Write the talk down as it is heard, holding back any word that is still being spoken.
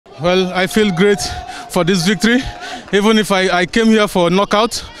Well, I feel great for this victory, even if I came here for a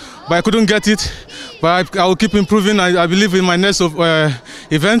knockout, but I couldn't get it. But I will keep improving. I believe in my next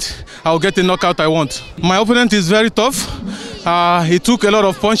event, I will get the knockout I want. My opponent is very tough. He took a lot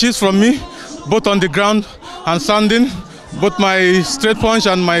of punches from me, both on the ground and standing, both my straight punch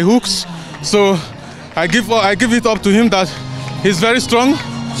and my hooks. So I give it up to him that he's very strong,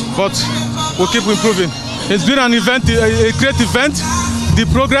 but we'll keep improving. It's been an event, a great event. The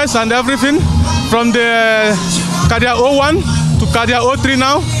progress and everything from the Qadya 01 to Qadya 03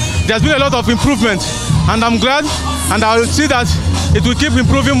 now, there's been a lot of improvement, and I'm glad, and I will see that it will keep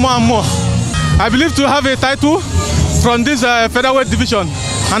improving more and more. I believe to have a title from this featherweight division,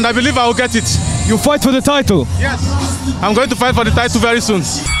 and I believe I will get it. You fight for the title? Yes, I'm going to fight for the title very soon.